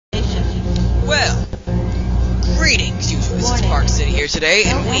Well, greetings, users. It's Park City here today,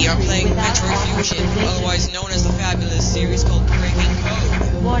 and we are playing Metroid Fusion, otherwise known as the fabulous series called Breaking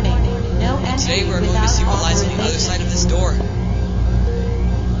Code. Warning, no entry. Today we're going to see what lies on the other side of this door.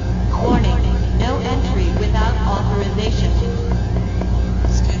 Warning, no entry without authorization.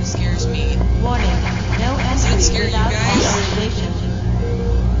 This kind of scares me. Warning, no entry scare you without guys? authorization.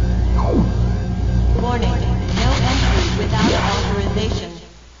 Warning, no entry without authorization.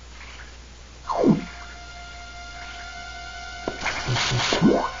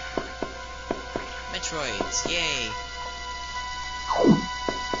 Metroids, yay.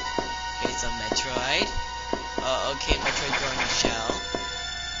 It's a Metroid. Okay, Metroid growing a shell.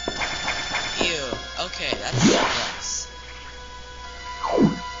 Ew, okay, that's gross.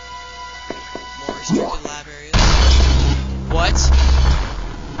 More restricted lab areas. What?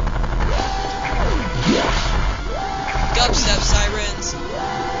 Dubstep sirens!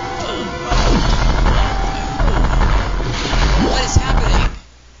 What is happening?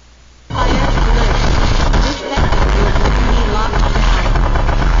 Fire alert. This sector will be locked down.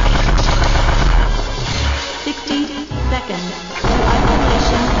 60 seconds.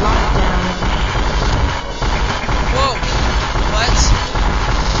 Isolation lockdown. Whoa! What?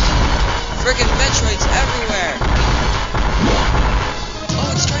 Frickin' Metroids everywhere! Oh,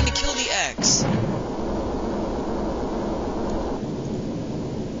 it's trying to kill the X.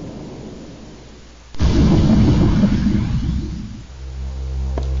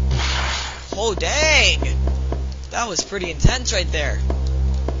 Oh, dang! That was pretty intense right there.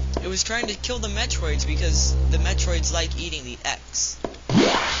 It was trying to kill the Metroids because the Metroids like eating the X.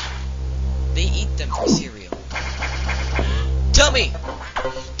 They eat them for cereal. Tell me!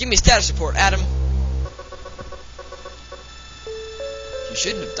 Give me a status report, Adam. You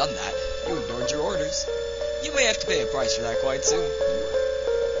shouldn't have done that. You ignored your orders. You may have to pay a price for that quite soon.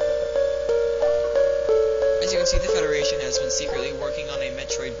 As you can see, the Federation has been secretly working on a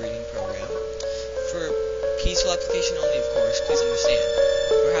Metroid breeding program. For peaceful application only, of course, please understand.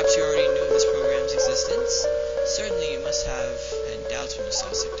 Perhaps you already knew of this program's existence. Certainly you must have had doubts when you saw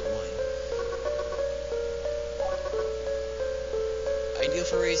Sector 1. Ideal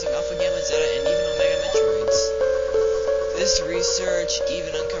for raising Alpha, Gamma, Zeta, and even Omega Metroids. This research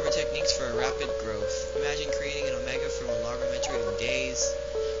even uncovered techniques for rapid growth. Imagine creating an Omega from a larva Metroid in days.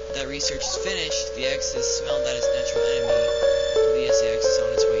 When that research is finished, the X is smelled at its natural enemy. The SAX is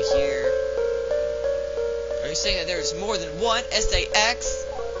on its way here. Are you saying that there is more than one SAX?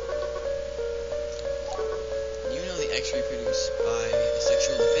 You know the X reproduce by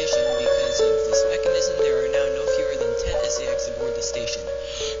sexual division. Because of this mechanism, there are now no fewer than 10 SAX aboard the station.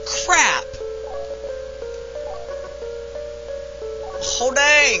 Crap! Oh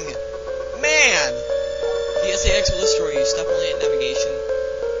dang! Man! The SAX will destroy you. Stop only at navigation.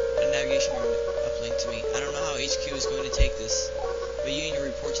 A navigation uplink to me. I don't know how HQ is going to take this, but you need to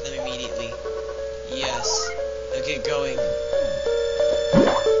report to them immediately. Yes. Now get going.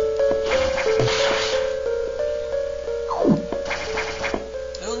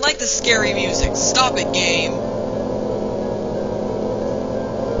 I don't like the scary music. Stop it, game.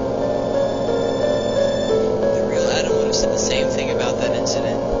 The real Adam would have said the same thing about that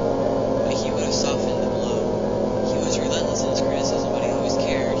incident, but he would have softened the blow. He was relentless in his criticism, but he always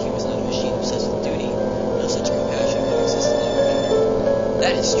cared. He was not a machine obsessed with duty. No such compassion could exist in that computer.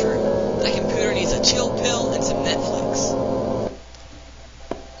 That is true. That computer needs a chill pill and some Netflix.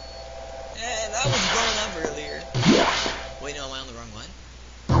 And that was blown up earlier. Wait, no, am I on the wrong one?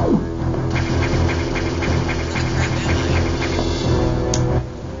 Where the crap am I?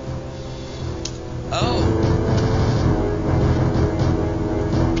 Oh.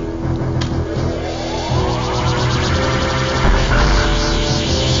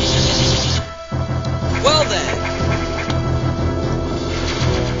 Well then.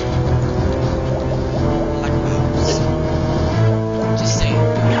 Just saying.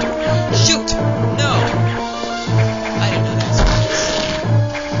 Shoot! No! I didn't know that's what it was.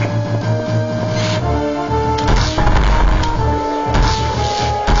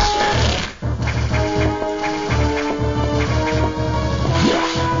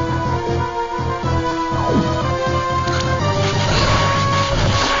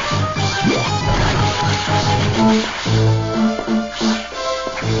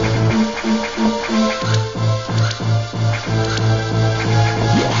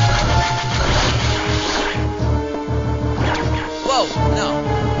 Whoa, no.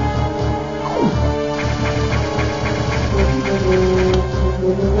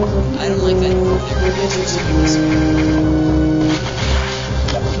 I don't like that. They're interesting this way.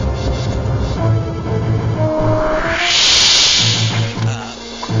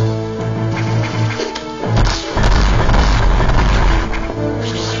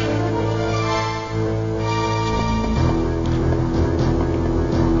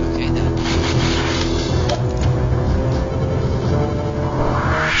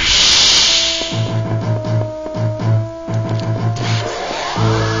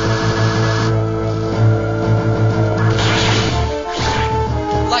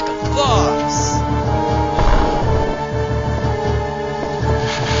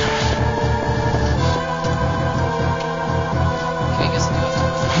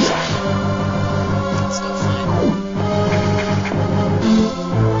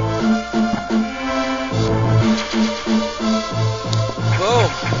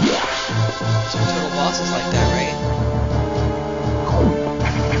 else is like that, right?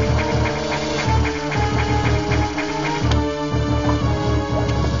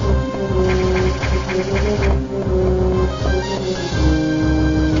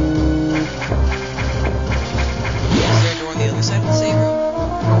 Is there a door on the other side of the save room?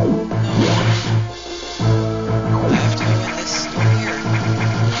 No. I have to go in this door here.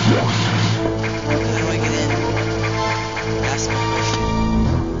 How do I get in? That's my question.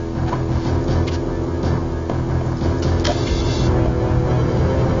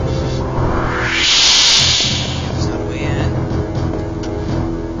 There's not a way in.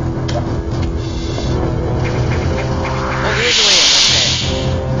 Oh, there is a way in. Okay.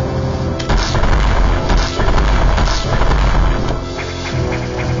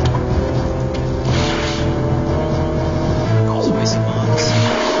 There's a waste of bombs.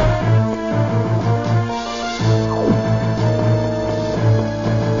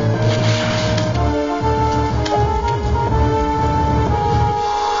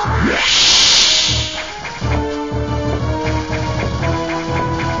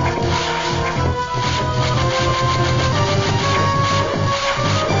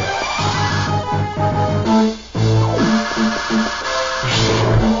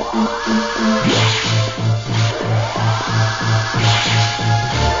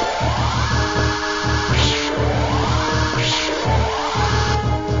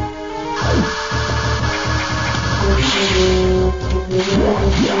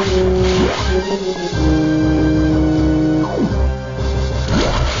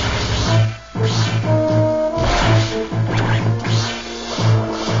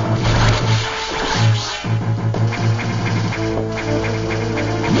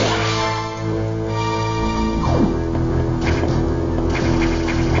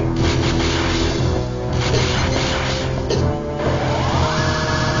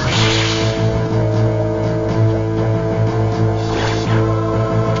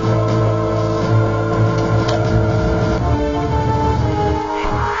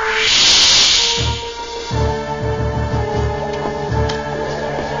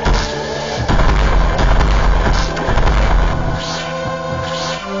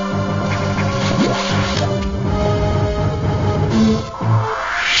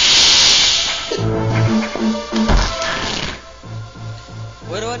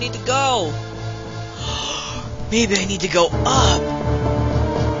 Where do I need to go? Maybe I need to go up.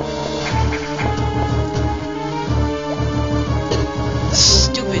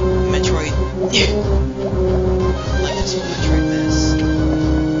 Stupid Metroid. Like this whole Metroid mess.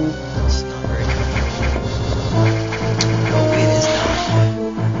 It's not very comfortable. Oh, it is not.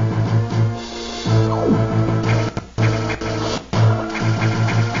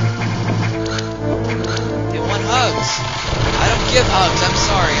 They want hugs. I don't give hugs, I'm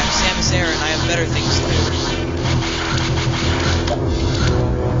sorry. I'm Samus Aran and I have better things to do.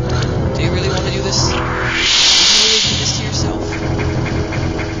 Do you really want to do this? Did you really do this to yourself?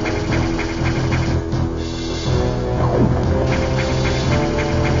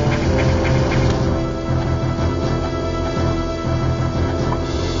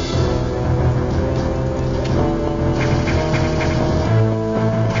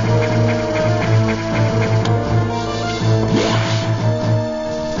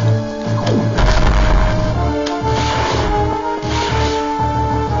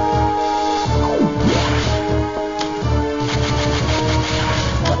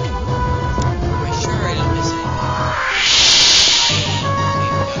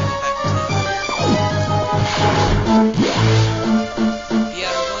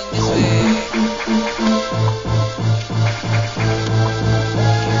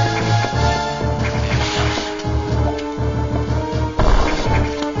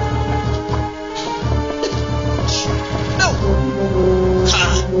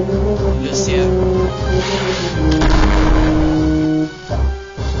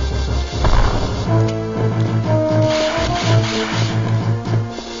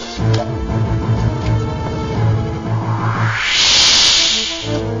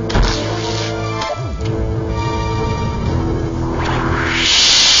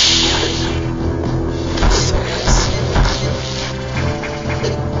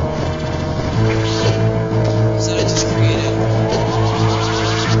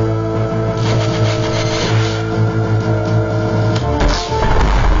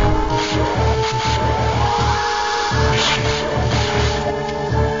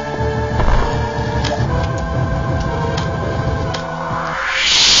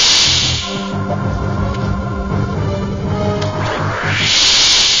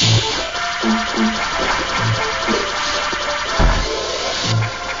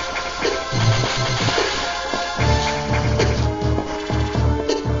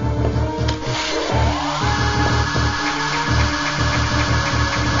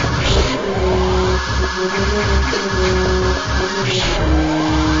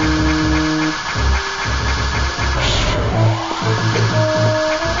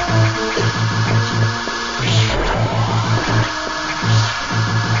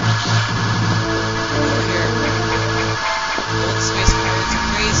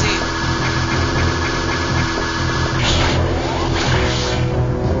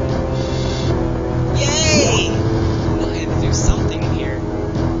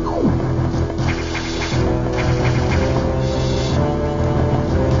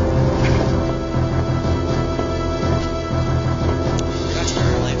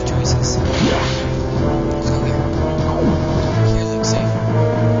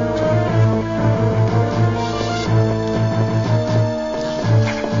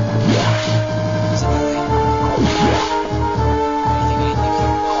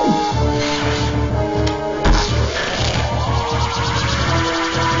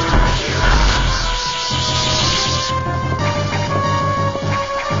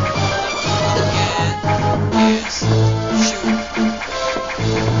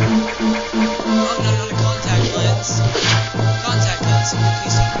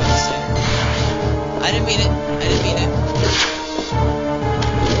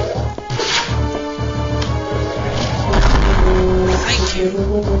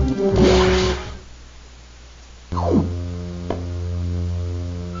 What?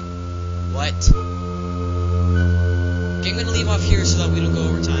 Okay, I'm gonna leave off here so that we don't go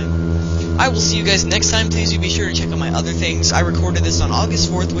over time. I will see you guys next time. Please do be sure to check out my other things. I recorded this on August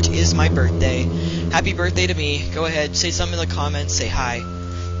 4th, which is my birthday. Happy birthday to me. Go ahead, say something in the comments, say hi.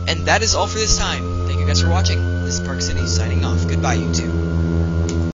 And that is all for this time. Thank you guys for watching. This is Park City signing off. Goodbye, YouTube.